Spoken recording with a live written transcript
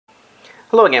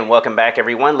Hello again, welcome back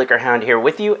everyone. LiquorHound here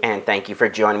with you, and thank you for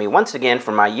joining me once again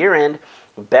for my year-end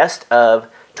Best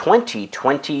of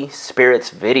 2020 Spirits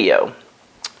video.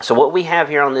 So what we have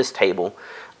here on this table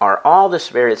are all the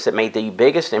spirits that made the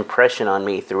biggest impression on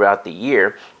me throughout the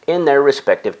year in their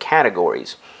respective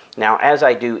categories. Now, as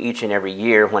I do each and every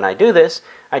year when I do this,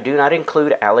 I do not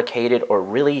include allocated or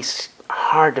really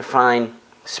hard to find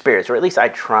spirits, or at least I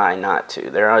try not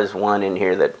to. There is one in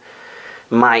here that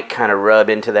might kind of rub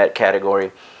into that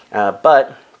category,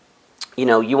 but you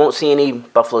know, you won't see any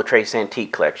Buffalo Trace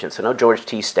Antique Collection, so no George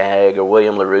T. Stagg or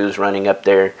William LaRue's running up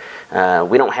there.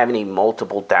 We don't have any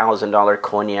multiple $1,000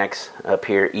 cognacs up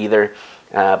here either,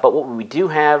 but what we do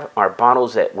have are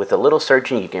bottles that with a little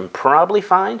searching you can probably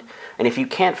find, and if you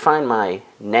can't find my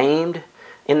named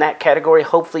in that category,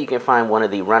 hopefully you can find one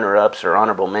of the runner-ups or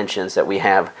honorable mentions that we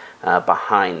have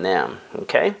behind them.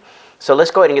 Okay, so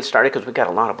let's go ahead and get started because we've got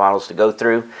a lot of bottles to go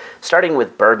through. Starting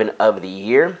with Bourbon of the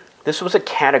Year. This was a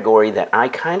category that I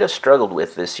kind of struggled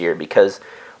with this year because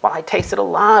while I tasted a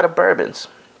lot of bourbons,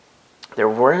 there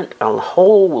weren't a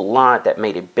whole lot that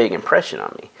made a big impression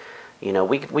on me. You know,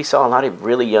 we saw a lot of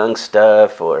really young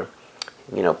stuff, or,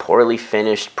 you know, poorly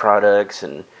finished products,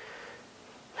 and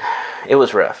it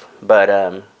was rough.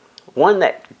 But one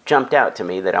that jumped out to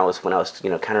me that when I was,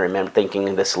 you know, kind of remember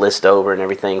thinking this list over and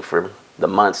everything for the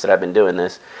months that I've been doing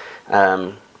this,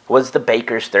 was the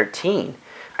Baker's 13.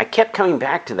 I kept coming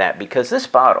back to that because this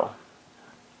bottle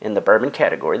in the bourbon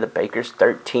category, the Baker's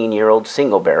 13-year-old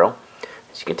single barrel,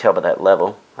 as you can tell by that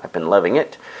level, I've been loving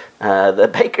it. The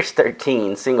Baker's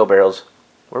 13 single barrels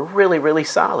were really, really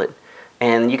solid.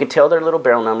 And you can tell their little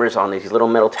barrel numbers on these little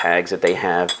metal tags that they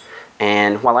have.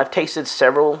 And while I've tasted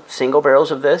several single barrels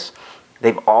of this,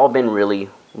 they've all been really,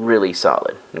 really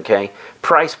solid. Okay,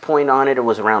 price point on it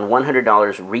was around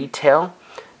 $100 retail.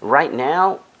 Right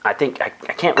now, I think I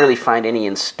can't really find any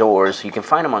in stores. You can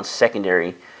find them on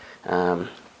secondary,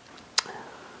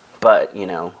 but you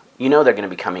know they're going to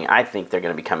be coming. I think they're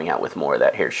going to be coming out with more of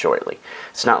that here shortly.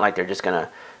 It's not like they're just going to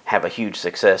have a huge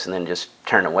success and then just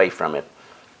turn away from it.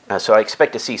 So I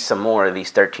expect to see some more of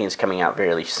these 13s coming out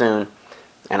very soon,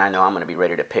 and I know I'm going to be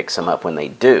ready to pick some up when they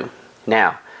do.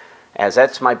 Now, as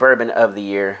that's my Bourbon of the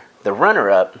Year, the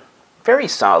runner-up, very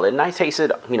solid, and I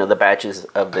tasted, you know, the batches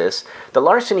of this. The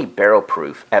Larceny Barrel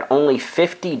Proof at only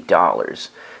 $50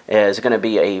 is going to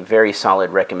be a very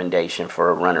solid recommendation for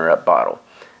a runner-up bottle.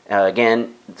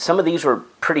 Again, some of these were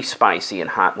pretty spicy and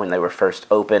hot when they were first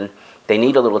open. They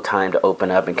need a little time to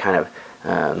open up and kind of,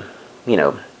 you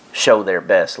know, show their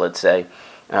best, let's say.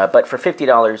 But for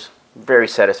 $50, very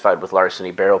satisfied with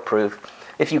Larceny Barrel Proof.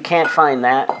 If you can't find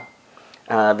that,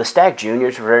 the Stagg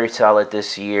Juniors were very solid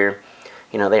this year.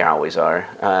 You know, they always are.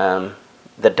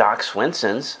 The Doc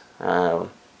Swensons,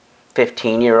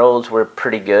 15-year-olds were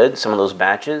pretty good, some of those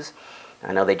batches.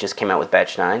 I know they just came out with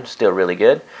batch 9, still really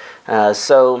good.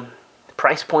 So,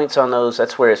 price points on those,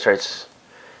 that's where it starts,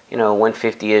 you know,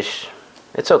 150-ish.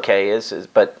 It's okay,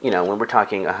 but, you know, when we're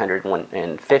talking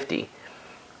 150,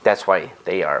 that's why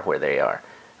they are where they are.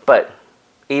 But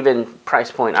even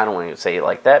price point, I don't want to say it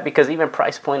like that, because even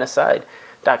price point aside,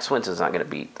 Doc Swenson's not going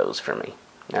to beat those for me.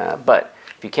 But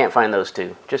if you can't find those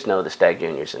two, just know the Stagg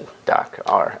Juniors and Doc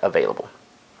are available.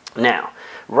 Now,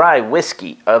 Rye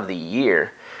Whiskey of the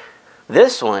Year.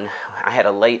 This one, I had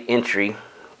a late entry,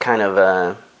 kind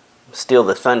of steal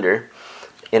the thunder,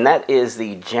 and that is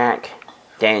the Jack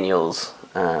Daniel's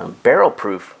Barrel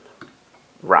Proof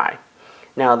Rye.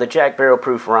 Now, the Jack Barrel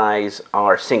Proof Ryes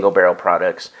are single barrel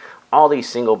products. All these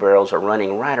single barrels are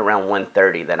running right around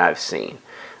 130 that I've seen.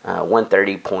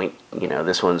 130 point, you know,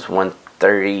 this one's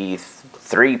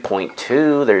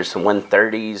 133.2, there's some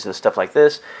 130s and stuff like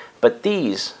this, but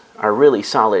these are really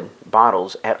solid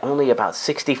bottles at only about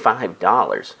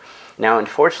 $65. Now,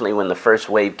 unfortunately, when the first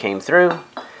wave came through,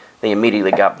 they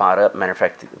immediately got bought up. Matter of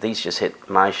fact, these just hit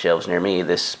my shelves near me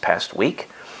this past week.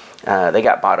 They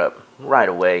got bought up right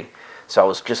away, so I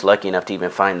was just lucky enough to even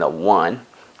find the one,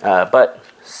 but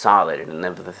solid. And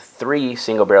of the 3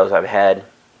 single barrels I've had,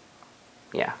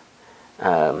 yeah,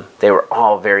 they were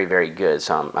all very, very good,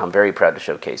 so I'm very proud to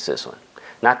showcase this one.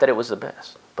 Not that it was the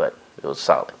best, but it was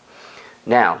solid.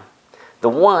 Now, the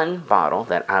one bottle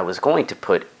that I was going to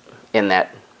put in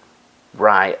that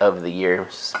Rye of the Year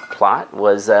plot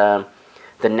was the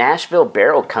Nashville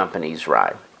Barrel Company's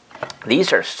Rye.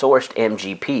 These are sourced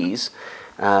MGPs,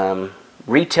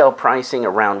 retail pricing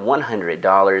around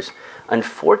 $100.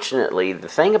 Unfortunately, the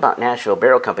thing about Nashville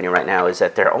Barrel Company right now is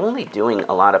that they're only doing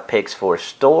a lot of picks for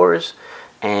stores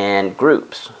and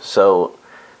groups. So,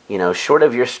 you know, short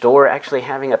of your store actually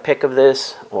having a pick of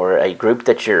this, or a group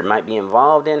that you might be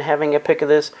involved in having a pick of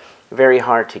this, very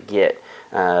hard to get.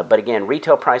 But again,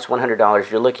 retail price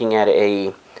 $100. You're looking at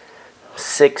a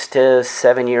 6 to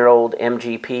 7 year old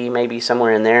MGP, maybe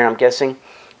somewhere in there, I'm guessing.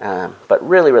 But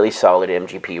really, really solid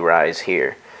MGP ryes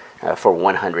here for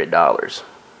 $100.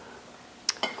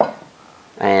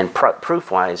 And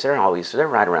proof-wise, they're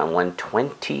right around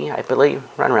 120, I believe,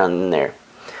 right around in there.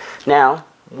 Now,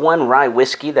 one rye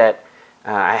whiskey that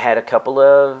I had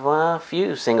a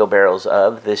few single barrels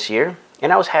of this year,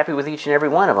 and I was happy with each and every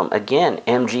one of them. Again,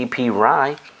 MGP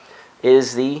rye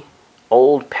is the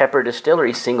Old Pepper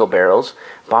Distillery single barrels,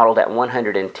 bottled at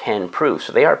 110 proof.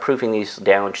 So they are proofing these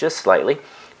down just slightly,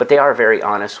 but they are very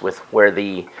honest with where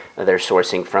they're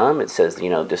sourcing from. It says, you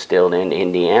know, distilled in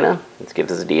Indiana. It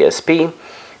gives us a DSP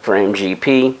for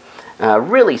MGP.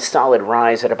 Really solid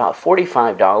ryes at about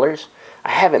 $45. I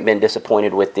haven't been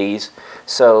disappointed with these.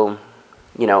 So,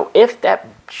 you know, if that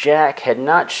Jack had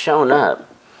not shown up,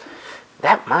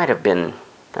 that might have been,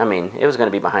 I mean, it was going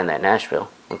to be behind that Nashville.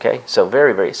 Okay, so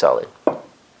very, very solid.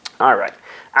 All right,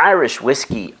 Irish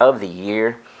Whiskey of the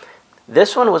Year.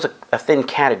 This one was a thin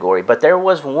category, but there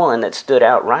was one that stood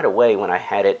out right away when I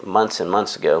had it months and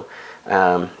months ago,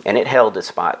 and it held a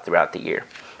spot throughout the year.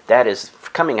 That is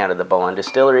coming out of the Boann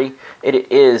Distillery.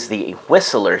 It is the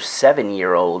Whistler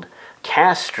 7-year-old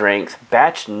cask strength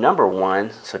batch number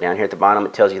 1. So down here at the bottom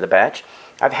it tells you the batch.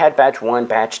 I've had batch 1,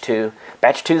 batch 2.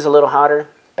 Batch 2 is a little hotter.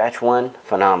 Batch 1,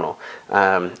 phenomenal.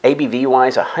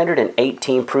 ABV-wise,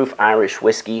 118 proof Irish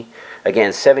whiskey.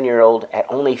 Again, 7-year-old at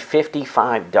only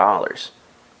 $55.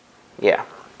 Yeah,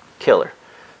 killer.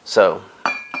 So,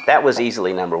 that was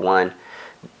easily number 1.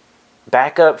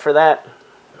 Backup for that,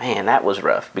 man, that was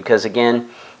rough. Because, again,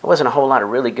 there wasn't a whole lot of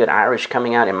really good Irish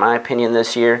coming out, in my opinion,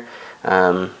 this year.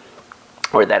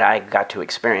 Or that I got to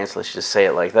experience, let's just say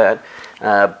it like that.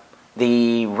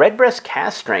 The Redbreast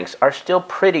cask strengths are still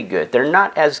pretty good. They're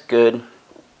not as good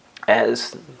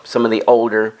as some of the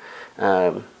older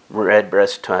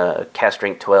Redbreast cask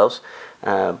strength 12s.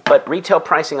 But retail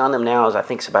pricing on them now is, I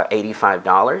think, it's about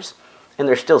 $85. And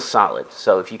they're still solid.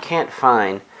 So if you can't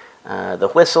find the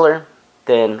Whistler,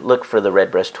 then look for the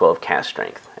Redbreast 12 cask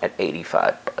strength at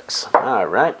 $85. All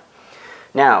right.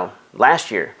 Now,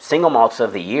 last year, Single Malts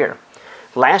of the Year.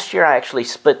 Last year, I actually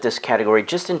split this category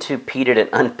just into peated and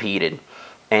unpeated.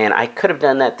 And I could have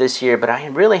done that this year, but I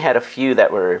really had a few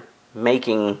that were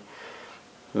making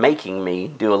me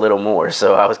do a little more.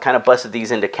 So I was kind of busted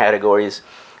these into categories.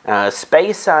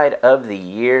 Speyside of the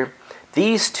Year.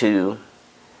 These two,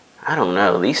 I don't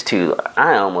know. These two,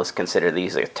 I almost consider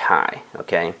these a tie,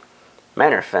 okay?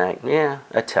 Matter of fact, yeah,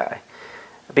 a tie.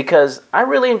 Because I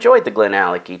really enjoyed the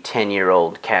Glenallachie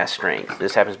 10-year-old cask strength.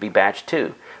 This happens to be batch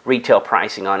 2. Retail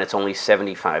pricing on it's only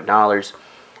 $75.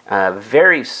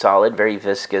 Very solid, very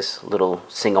viscous little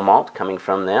single malt coming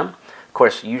from them. Of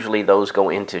course, usually those go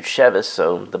into Chevis,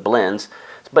 so the blends.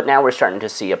 But now we're starting to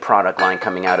see a product line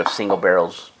coming out of single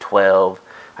barrels 12.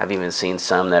 I've even seen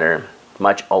some that are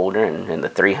much older and in the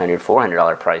 $300,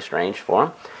 $400 price range for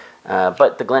them.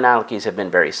 But the Glenallachies have been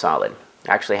very solid.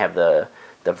 I actually have the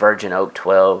Virgin Oak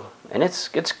 12, and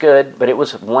it's good, but it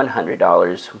was $100,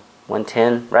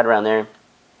 $110, right around there.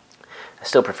 I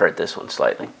still preferred this one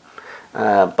slightly.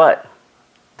 But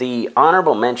the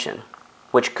honorable mention,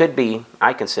 which could be,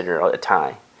 I consider, a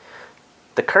tie.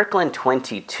 The Kirkland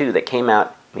 22 that came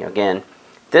out, you know, again,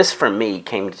 this for me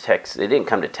came to Texas. It didn't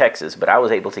come to Texas, but I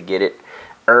was able to get it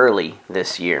early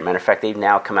this year. Matter of fact, they've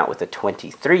now come out with a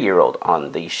 23-year-old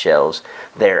on these shelves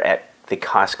there at the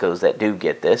Costco's that do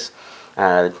get this.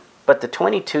 But the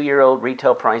 22-year-old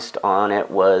retail pricing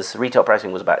was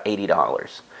about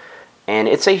 $80. And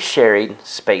it's a sherried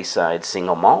Speyside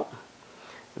single malt.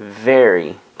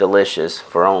 Very delicious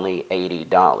for only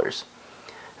 $80.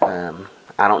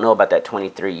 I don't know about that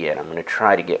 23 yet. I'm going to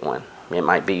try to get one. It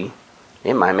might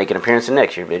make an appearance in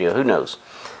next year's video. Who knows?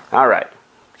 All right.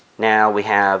 Now we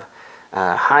have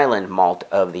Highland Malt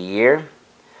of the Year.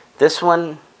 This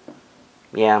one,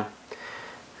 yeah.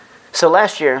 So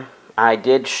last year I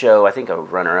did show, I think a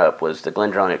runner-up was the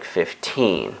Glendronach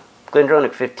 15.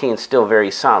 Glendronach 15 is still very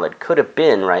solid. Could have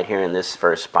been right here in this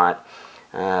first spot.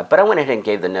 But I went ahead and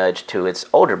gave the nudge to its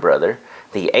older brother,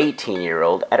 the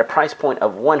 18-year-old, at a price point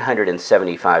of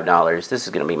 $175. This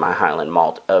is going to be my Highland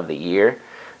Malt of the Year.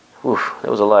 Oof,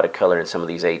 there was a lot of color in some of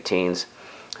these 18s.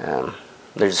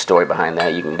 There's a story behind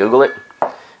that. You can Google it.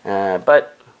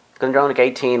 But Glendronach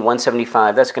 18,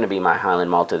 $175. That's going to be my Highland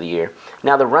Malt of the Year.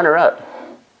 Now the runner-up,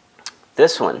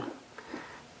 this one,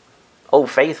 Old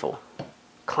Faithful,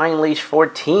 Clynelish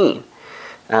 14.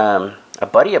 A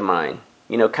buddy of mine,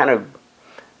 you know, kind of,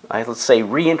 let's say,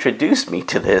 reintroduced me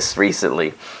to this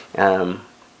recently. The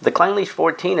Clynelish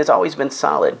 14 has always been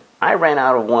solid. I ran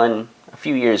out of one a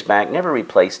few years back, never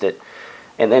replaced it.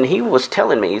 And then he was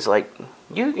telling me, he's like,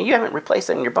 you haven't replaced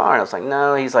it in your bar. And I was like,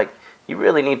 no. He's like, you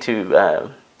really need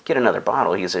to get another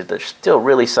bottle. He said, they're still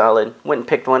really solid. Went and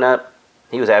picked one up.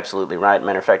 He was absolutely right.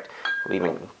 Matter of fact, we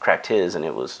even cracked his, and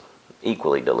it was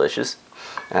equally delicious.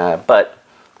 But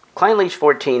Clynelish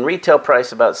 14, retail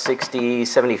price about $60,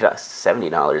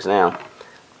 $70 now.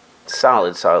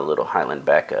 Solid little Highland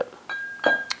backup.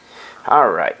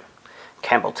 All right,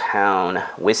 Campbeltown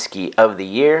Whiskey of the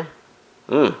Year.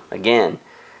 Again,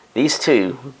 these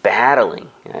two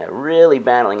battling, really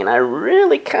battling, and I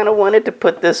really kind of wanted to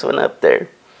put this one up there.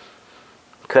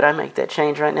 Could I make that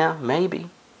change right now? Maybe,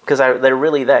 because they're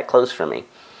really that close for me.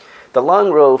 The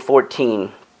Longrow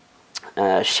 14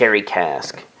 Sherry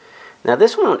Cask. Now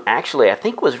this one actually I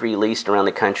think was released around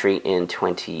the country in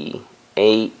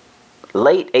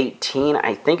late 18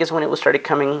 I think is when it was started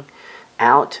coming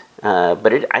out.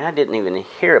 But I didn't even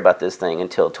hear about this thing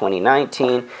until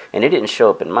 2019, and it didn't show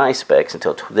up in my specs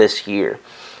until this year.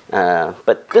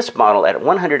 But this bottle at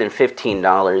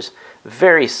 $115,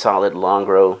 very solid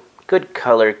Longrow, good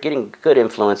color, getting good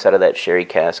influence out of that sherry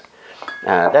cask.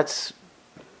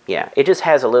 Yeah, it just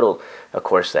has a little, of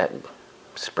course, that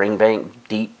Springbank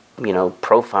deep,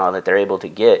 profile that they're able to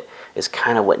get is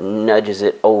kind of what nudges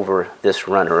it over this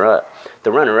runner-up.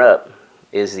 The runner-up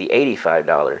is the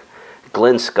 $85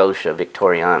 Glen Scotia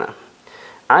Victoriana.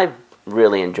 I've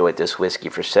really enjoyed this whiskey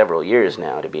for several years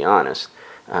now, to be honest.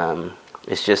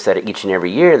 It's just that each and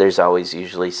every year there's always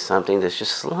usually something that's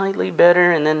just slightly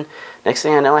better, and then next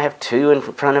thing I know I have two in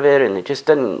front of it, and it just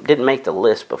didn't make the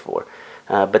list before.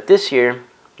 But this year,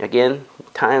 again,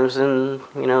 times a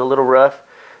little rough,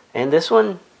 and this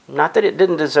one, not that it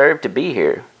didn't deserve to be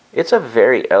here. It's a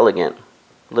very elegant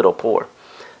little pour.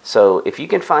 So if you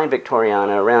can find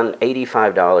Victoriana around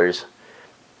 $85,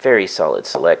 very solid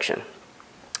selection.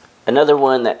 Another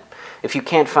one that, if you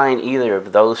can't find either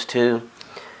of those two,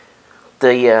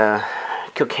 the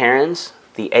Kilkerrans,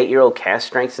 the 8-year-old cask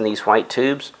strengths in these white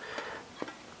tubes,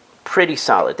 pretty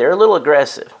solid. They're a little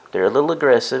aggressive.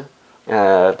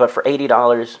 But for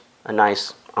 $80, a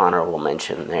nice honorable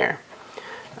mention there.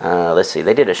 Let's see,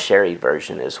 they did a sherry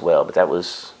version as well, but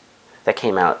that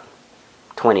came out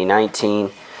 2019.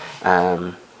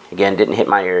 Again, didn't hit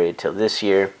my area till this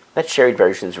year. That sherry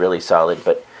version is really solid,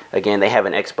 but again, they have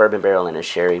an ex-bourbon barrel and a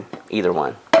sherry, either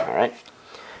one.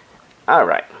 All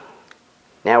right.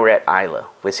 Now we're at Islay,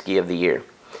 Whiskey of the Year.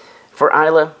 For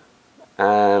Islay,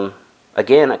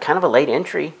 again, kind of a late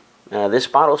entry. This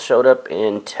bottle showed up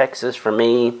in Texas for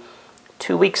me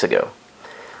 2 weeks ago.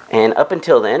 And up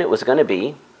until then, it was going to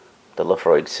be the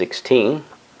Laphroaig 16.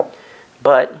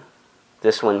 But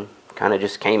this one kind of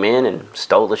just came in and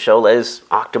stole the show, as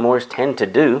Octomores tend to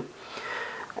do.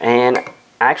 And I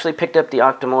actually picked up the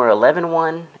Octomore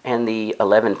 11.1 and the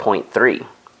 11.3.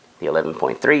 The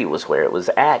 11.3 was where it was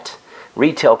at.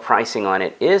 Retail pricing on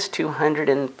it is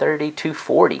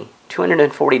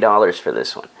 $240 for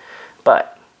this one.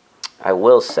 But I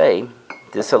will say,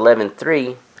 this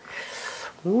 11.3,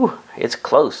 it's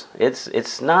close.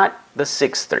 It's not the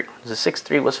 6.3. The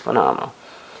 6.3 was phenomenal.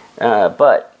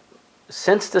 But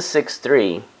since the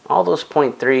 6.3, all those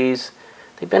 .3s,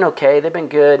 they've been okay. They've been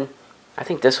good. I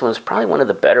think this one's probably one of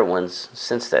the better ones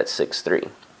since that 6.3.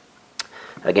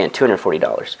 Again,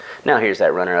 $240. Now here's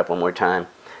that runner-up one more time.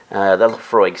 The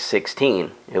Laphroaig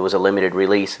 16. It was a limited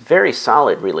release. Very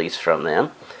solid release from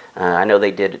them. I know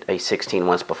they did a 16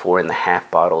 once before in the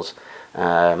half bottles.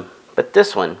 But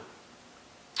this one,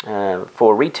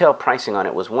 for retail pricing on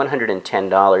it, was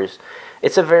 $110.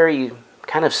 It's a very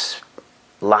kind of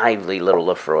lively little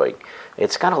Laphroaig.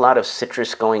 It's got a lot of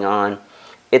citrus going on.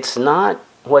 It's not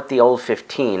what the old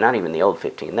 15, not even the old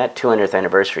 15, that 200th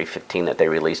anniversary 15 that they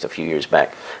released a few years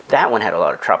back, that one had a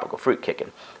lot of tropical fruit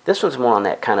kicking. This one's more on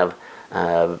that kind of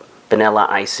vanilla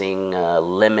icing,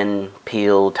 lemon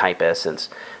peel type essence.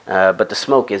 But the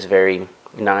smoke is very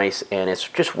nice, and it's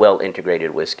just well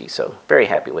integrated whiskey, so very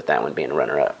happy with that one being a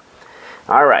runner-up.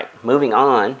 All right, moving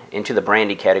on into the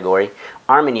brandy category,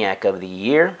 Armagnac of the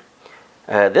Year.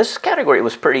 This category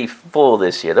was pretty full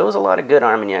this year. There was a lot of good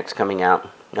Armagnacs coming out.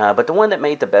 But the one that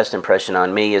made the best impression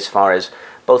on me as far as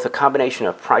both a combination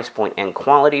of price point and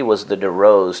quality was the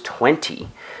Darroze 20.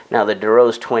 Now the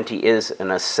Darroze 20 is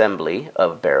an assembly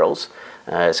of barrels.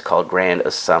 It's called Grand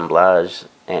Assemblage,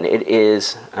 and it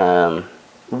is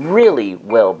really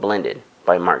well blended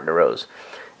by Mark Darroze.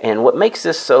 And what makes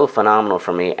this so phenomenal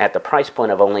for me at the price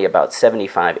point of only about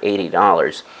 $75,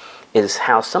 $80 is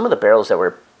how some of the barrels that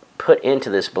were put into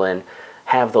this blend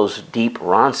have those deep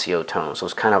rancio tones,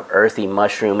 those kind of earthy,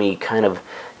 mushroomy, kind of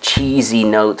cheesy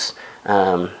notes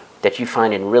that you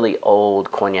find in really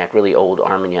old Cognac, really old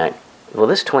Armagnac. Well,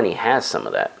 this 20 has some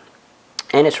of that.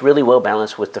 And it's really well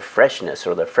balanced with the freshness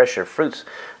or the fresher fruits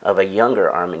of a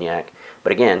younger Armagnac.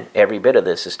 But again, every bit of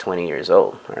this is 20 years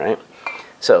old, all right?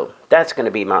 So that's going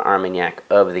to be my Armagnac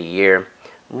of the year.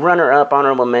 Runner-up,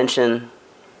 honorable mention,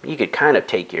 you could kind of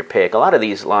take your pick. A lot of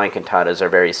these line cantatas are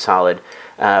very solid.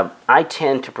 I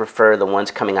tend to prefer the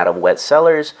ones coming out of wet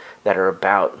cellars that are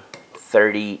about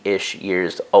 30-ish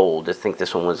years old. I think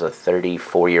this one was a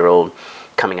 34-year-old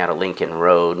coming out of Lincoln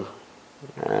Road,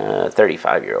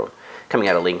 35-year-old coming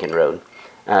out of Lincoln Road.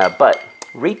 But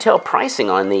retail pricing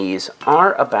on these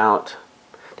are about,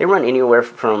 they run anywhere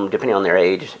from, depending on their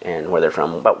age and where they're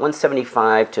from, about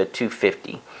 $175 to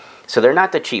 $250. So they're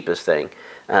not the cheapest thing,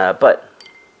 but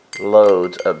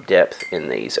loads of depth in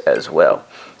these as well.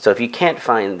 So if you can't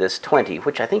find this 20,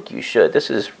 which I think you should, this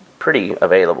is pretty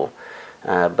available.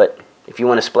 But if you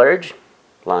want to splurge,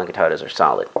 line cantatas are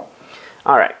solid.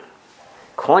 All right,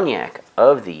 Cognac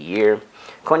of the year.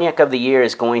 Cognac of the year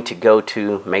is going to go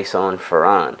to Maison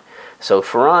Ferrand. So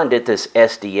Ferrand did this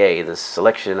S.D.A, the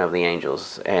Selection of the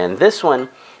Angels, and this one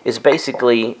is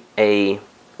basically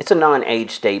it's a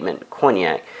non-age statement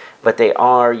Cognac, but they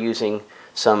are using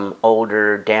some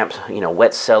older, damp,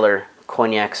 wet cellar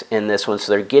cognacs in this one,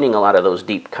 so they're getting a lot of those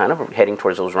deep, kind of heading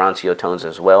towards those rancio tones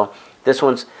as well. This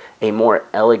one's a more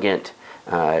elegant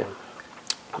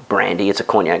brandy. It's a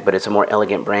cognac, but it's a more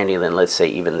elegant brandy than, let's say,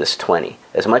 even this 20.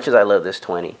 As much as I love this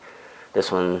 20, this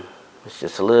one is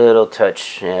just a little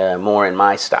touch more in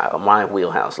my style, my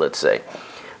wheelhouse, let's say.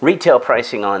 Retail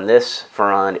pricing on this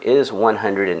Ferrand is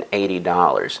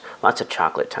 $180. Lots of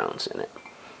chocolate tones in it.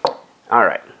 All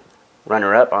right,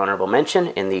 runner-up, honorable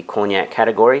mention in the cognac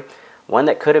category. One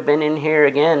that could have been in here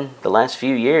again the last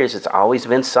few years. It's always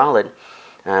been solid.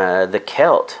 The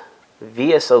Celt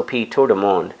VSOP Tour de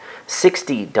Monde,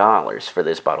 $60 for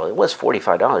this bottle. It was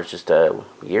 $45 just a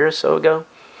year or so ago.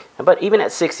 But even at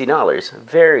 $60,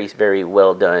 very, very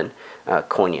well done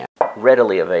cognac.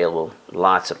 Readily available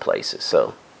lots of places.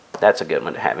 So that's a good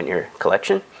one to have in your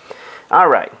collection. All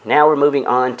right, now we're moving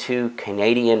on to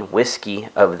Canadian Whiskey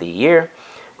of the Year.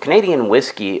 Canadian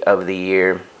Whiskey of the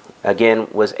Year, again,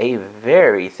 was a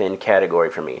very thin category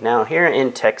for me. Now, here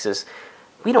in Texas,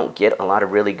 we don't get a lot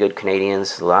of really good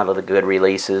Canadians, a lot of the good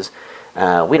releases.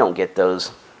 We don't get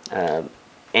those.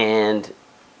 And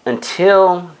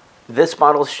until this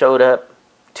bottle showed up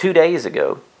 2 days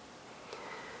ago,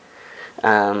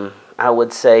 I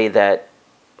would say that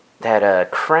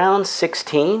Crown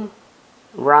 16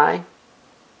 rye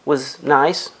was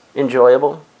nice,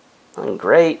 enjoyable, and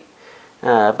great.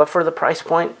 But for the price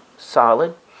point,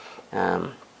 solid.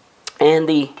 And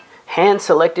the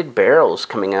hand-selected barrels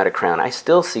coming out of Crown, I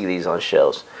still see these on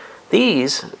shelves.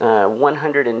 These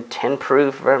 110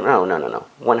 proof, no,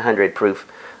 100 proof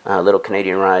little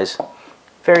Canadian ryes,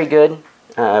 very good.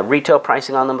 Retail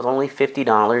pricing on them is only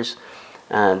 $50.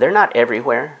 They're not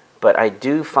everywhere, but I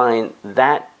do find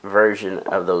that version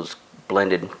of those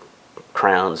blended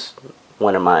Crowns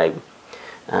one of my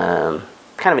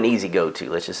kind of an easy go-to,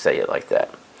 let's just say it like that.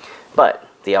 But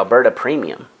the Alberta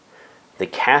Premium, the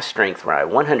cask strength rye,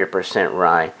 100%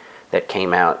 rye that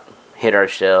came out, hit our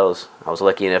shelves. I was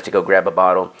lucky enough to go grab a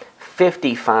bottle.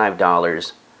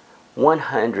 $55,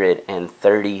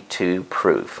 132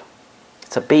 proof.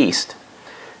 It's a beast.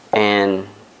 And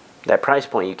that price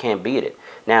point, you can't beat it.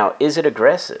 Now, is it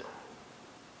aggressive?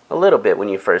 A little bit when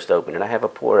you first open it. I have a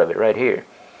pour of it right here.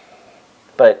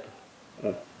 But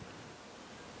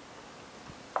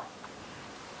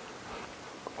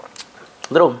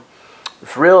little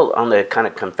real on the kind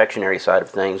of confectionery side of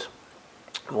things.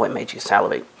 What made you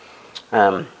salivate?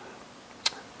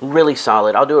 Really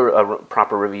solid. I'll do a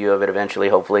proper review of it eventually,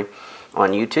 hopefully,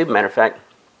 on YouTube. Matter of fact,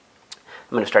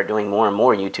 I'm going to start doing more and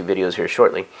more YouTube videos here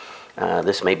shortly.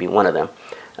 This may be one of them.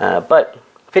 But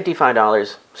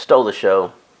 $55, stole the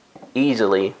show.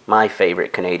 Easily my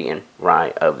favorite Canadian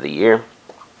rye of the year.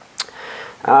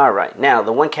 All right, now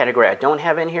the one category I don't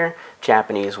have in here,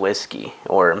 Japanese whiskey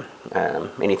or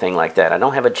anything like that. I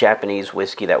don't have a Japanese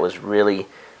whiskey that was really,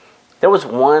 there was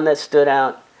one that stood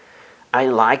out. I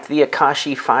liked the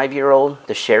Akashi 5-year-old,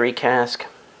 the sherry cask.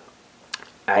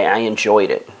 I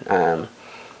enjoyed it.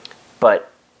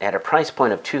 But at a price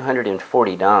point of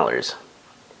 $240,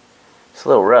 it's a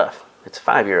little rough. It's a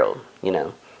 5-year-old, you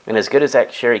know. And as good as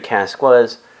that sherry cask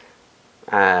was,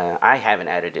 I haven't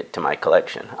added it to my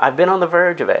collection. I've been on the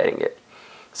verge of adding it.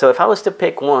 So if I was to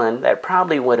pick one, that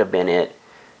probably would have been it.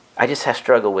 I just have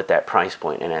struggled with that price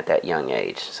point and at that young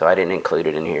age. So I didn't include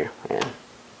it in here.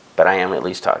 But I am at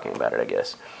least talking about it, I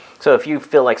guess. So if you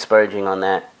feel like splurging on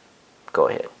that, go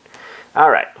ahead.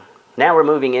 All right. Now we're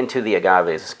moving into the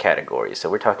agaves category. So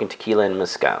we're talking tequila and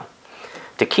mezcal.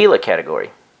 Tequila category.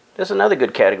 There's another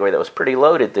good category that was pretty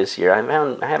loaded this year. I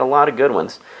had a lot of good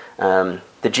ones. The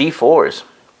G4s,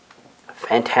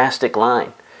 fantastic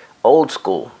line, old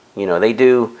school. You know, they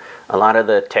do a lot of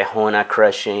the Tejona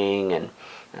crushing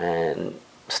and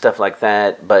stuff like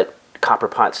that, but copper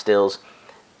pot stills,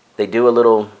 they do a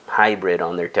little hybrid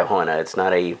on their Tejona. It's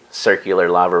not a circular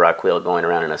lava rock wheel going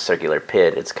around in a circular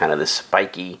pit. It's kind of this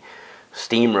spiky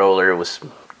steamroller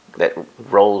that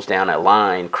rolls down a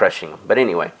line crushing them. But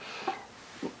anyway,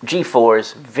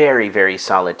 G4s, very, very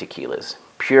solid tequilas.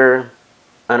 Pure,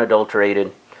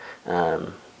 unadulterated,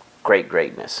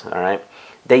 greatness, all right?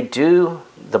 They do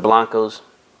the Blancos,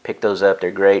 pick those up, they're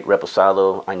great.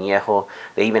 Reposado, Añejo.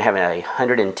 They even have a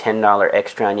 $110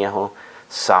 extra Añejo,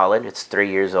 solid, it's 3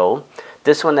 years old.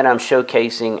 This one that I'm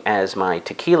showcasing as my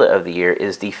tequila of the year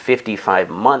is the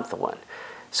 55-month one.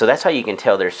 So that's how you can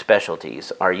tell their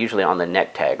specialties are usually on the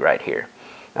neck tag right here.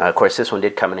 Of course, this one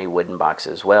did come in a wooden box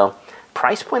as well.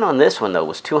 Price point on this one, though,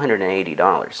 was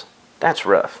 $280. That's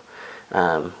rough.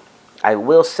 I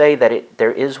will say that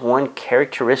there is one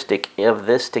characteristic of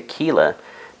this tequila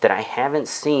that I haven't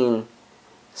seen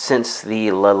since the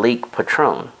Lalique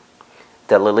Patron.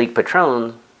 The Lalique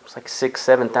Patron was like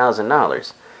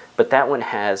 $6,000–7,000, but that one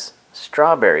has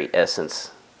strawberry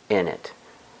essence in it.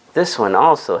 This one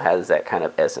also has that kind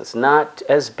of essence. Not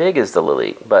as big as the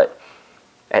Lalique, but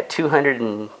at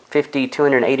 $250,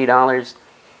 $280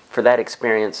 for that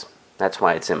experience, that's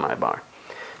why it's in my bar.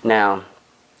 Now,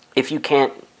 if you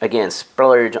can't, again,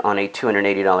 splurge on a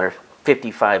 $280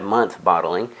 55-month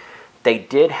bottling, they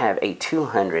did have a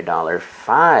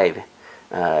 $200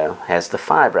 has the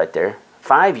 5 right there,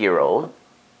 5-year-old,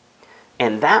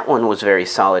 and that one was very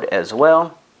solid as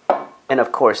well. And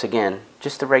of course, again,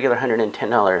 just the regular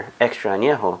 $110 extra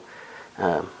añejo,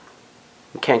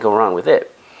 you can't go wrong with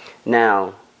it.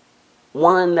 Now,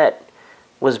 one that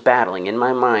was battling in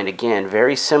my mind, again,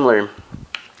 very similar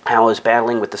how I was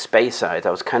battling with the Speyside.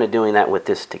 I was kind of doing that with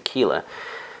this tequila,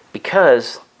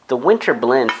 because the Winter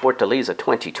Blend Fortaleza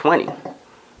 2020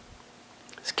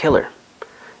 is killer.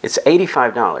 It's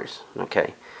 $85,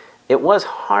 okay. It was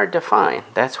hard to find.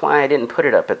 That's why I didn't put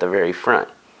it up at the very front.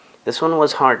 This one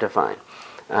was hard to find.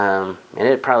 And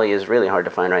it probably is really hard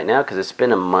to find right now because it's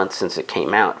been a month since it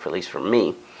came out, at least for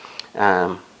me.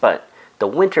 But the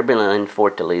Winter Blend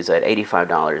Fortaleza at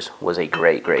 $85 was a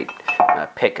great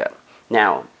pickup.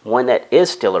 Now, one that is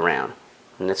still around,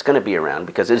 and it's going to be around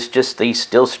because it's just the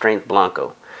Still Strength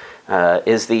Blanco,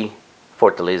 is the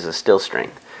Fortaleza Still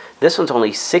Strength. This one's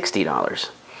only $60,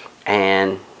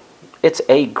 and it's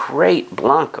a great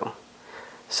Blanco.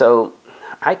 So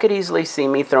I could easily see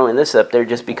me throwing this up there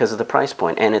just because of the price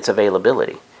point and its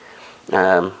availability.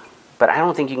 But I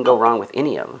don't think you can go wrong with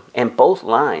any of them. And both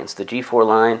lines, the G4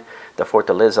 line, the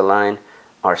Fortaleza line,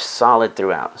 are solid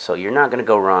throughout. So you're not going to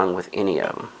go wrong with any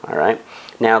of them. All right.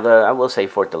 Now, I will say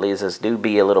Fortalezas do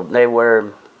be a little, they were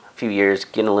a few years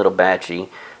getting a little batchy.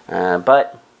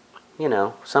 But, you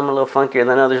know, some a little funkier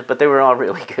than others, but they were all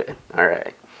really good. All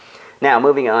right. Now,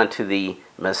 moving on to the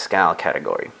Mezcal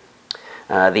category.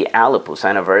 The Alipus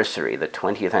anniversary, the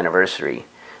 20th anniversary,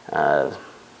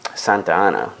 Santa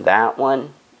Ana. That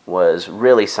one was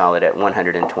really solid at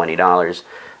 $120.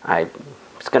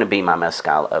 It's going to be my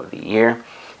Mezcal of the year.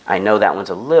 I know that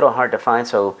one's a little hard to find,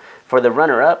 so for the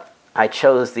runner-up, I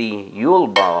chose the Yule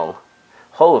Ball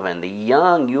Hoven, the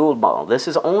young Yule Ball. This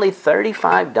is only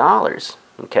 $35,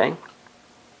 okay?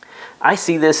 I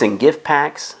see this in gift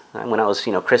packs. When I was,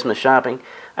 Christmas shopping,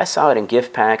 I saw it in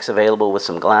gift packs available with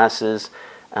some glasses.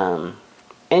 And,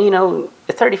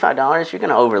 at $35, you're going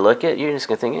to overlook it. You're just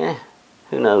going to think,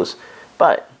 who knows?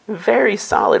 But very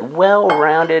solid,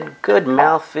 well-rounded, good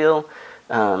mouthfeel,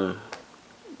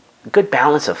 good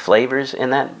balance of flavors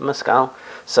in that Mezcal.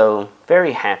 So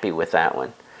very happy with that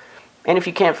one. And if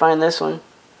you can't find this one,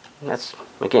 that's,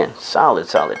 again, solid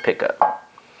pickup.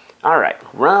 All right,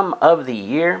 rum of the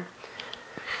year.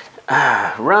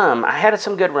 Rum, I had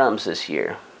some good rums this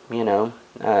year,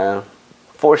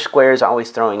 Four Squares always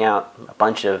throwing out a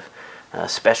bunch of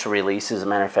special releases. As a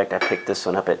matter of fact, I picked this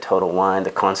one up at Total Wine,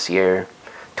 the Concierge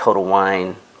Total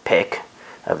Wine pick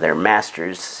of their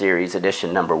Masters Series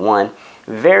Edition #1.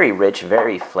 Very rich,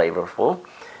 very flavorful.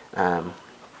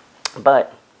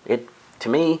 But to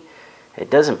me, it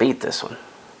doesn't beat this one.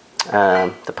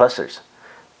 The Pussers.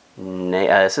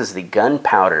 This is the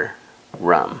Gunpowder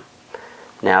rum.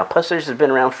 Now, Pussers has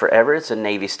been around forever. It's a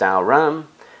Navy-style rum.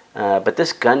 But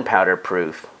this Gunpowder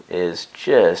proof is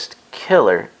just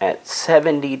killer at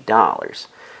 $70.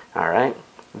 All right?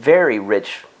 Very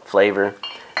rich flavor.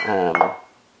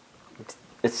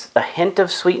 It's a hint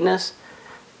of sweetness,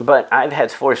 But I've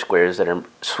had Four Squares that are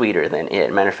sweeter than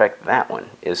it. Matter of fact, that one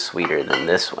is sweeter than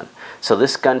this one. So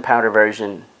this Gunpowder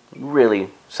version, really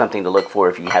something to look for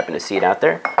if you happen to see it out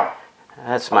there.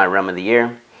 That's my rum of the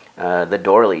year. The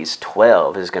Dorley's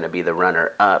 12 is going to be the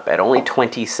runner-up at only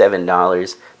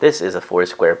 $27. This is a Four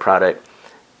Square product,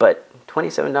 but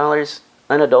 $27,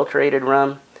 unadulterated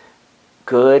rum,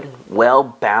 good,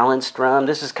 well-balanced rum.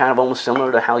 This is kind of almost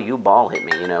similar to how you Baal hit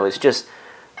me, you know. It's just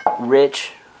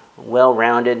rich,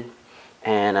 well-rounded,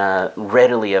 and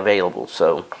readily available.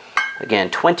 So,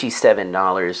 again,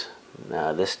 $27.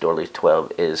 This Dorley's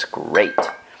 12 is great.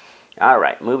 All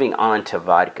right, moving on to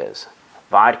vodkas.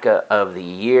 Vodka of the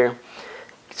year.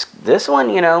 This one,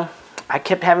 you know, I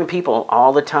kept having people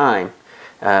all the time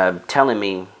telling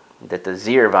me that the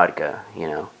Zier vodka, you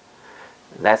know,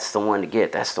 that's the one to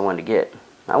get, that's the one to get.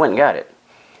 I went and got it.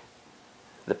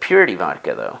 The Purity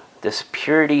vodka, though, this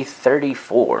Purity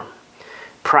 34,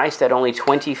 priced at only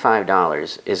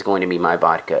 $25, is going to be my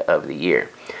vodka of the year.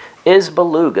 Is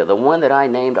Beluga, the one that I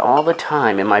named all the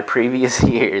time in my previous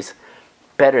years,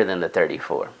 better than the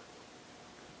 34?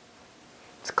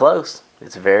 It's close.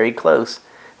 It's very close.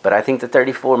 But I think the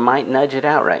 34 might nudge it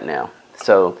out right now.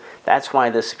 So that's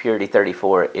why this Purity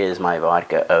 34 is my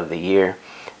vodka of the year.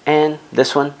 And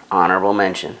this one, honorable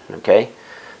mention. Okay?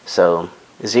 So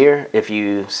Zier, if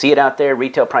you see it out there,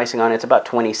 retail pricing on it, it's about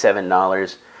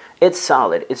 $27. It's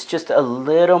solid. It's just a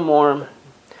little more,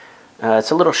 it's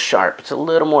a little sharp. It's a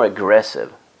little more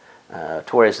aggressive.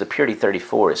 Whereas the Purity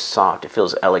 34 is soft. It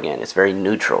feels elegant. It's very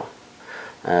neutral.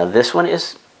 This one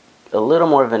is a little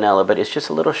more vanilla, but it's just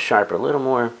a little sharper, a little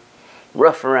more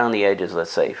rough around the edges,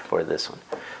 let's say, for this one.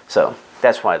 So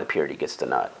that's why the Purity gets the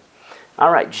nod.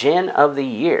 All right, Gin of the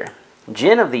Year.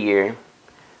 Gin of the Year,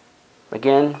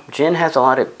 again, gin has a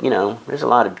lot of, you know, there's a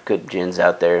lot of good gins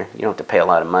out there. You don't have to pay a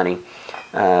lot of money.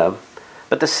 But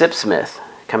the Sipsmith,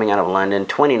 coming out of London,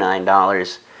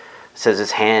 $29. Says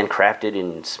it's handcrafted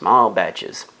in small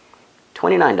batches.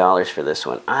 $29 for this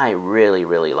one. I really,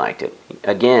 really liked it.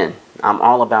 Again, I'm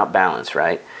all about balance,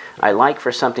 right? I like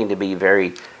for something to be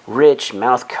very rich,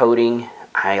 mouth coating.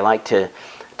 I like to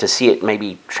see it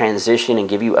maybe transition and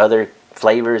give you other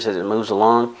flavors as it moves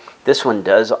along. This one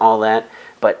does all that,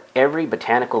 but every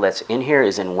botanical that's in here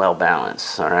is in well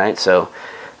balance, all right? So,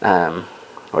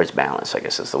 or it's balanced, I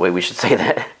guess is the way we should say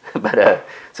that. But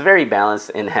it's very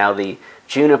balanced in how the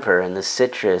juniper and the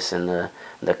citrus and the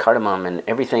cardamom and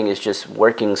everything is just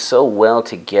working so well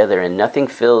together, and nothing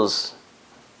feels,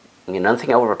 you know,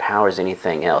 nothing overpowers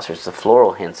anything else. There's the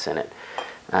floral hints in it.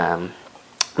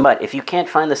 But if you can't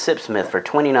find the Sipsmith for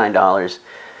 $29,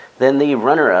 then the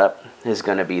runner-up is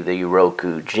going to be the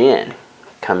Roku Gin,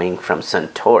 coming from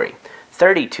Suntory.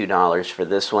 $32 for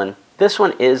this one. This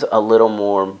one is a little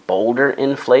more bolder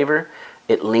in flavor.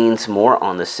 It leans more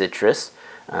on the citrus.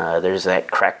 There's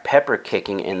that cracked pepper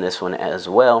kicking in this one as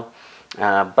well.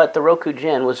 But the Roku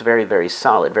Gin was very, very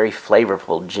solid, very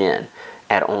flavorful gin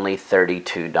at only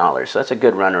 $32. So that's a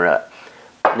good runner-up.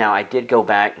 Now, I did go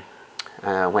back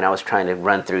when I was trying to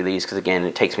run through these, because again,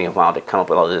 it takes me a while to come up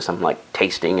with all this. I'm like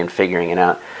tasting and figuring it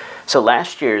out. So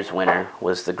last year's winner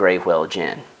was the Grey Whale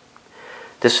Gin.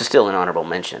 This is still an honorable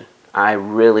mention. I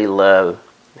really love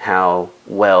how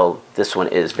well this one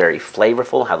is, very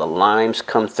flavorful, how the limes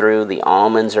come through, the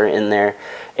almonds are in there.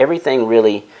 Everything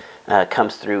really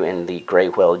comes through in the Grey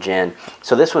Whale Gin.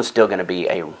 So this one's still going to be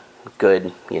a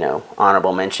good, you know,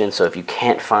 honorable mention. So if you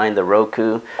can't find the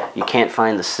Roku, you can't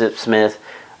find the Sipsmith,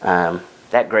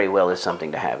 that Grey Whale is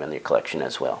something to have in your collection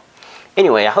as well.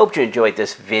 Anyway, I hope you enjoyed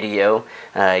this video,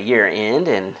 year end,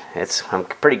 and I'm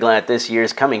pretty glad this year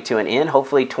is coming to an end.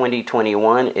 Hopefully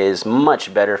 2021 is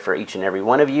much better for each and every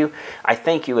one of you. I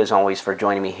thank you as always for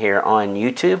joining me here on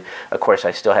YouTube. Of course,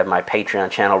 I still have my Patreon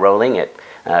channel rolling at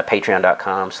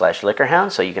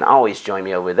patreon.com/LiquorHound, so you can always join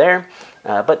me over there.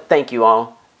 But thank you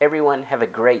all. Everyone, have a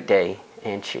great day,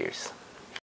 and cheers.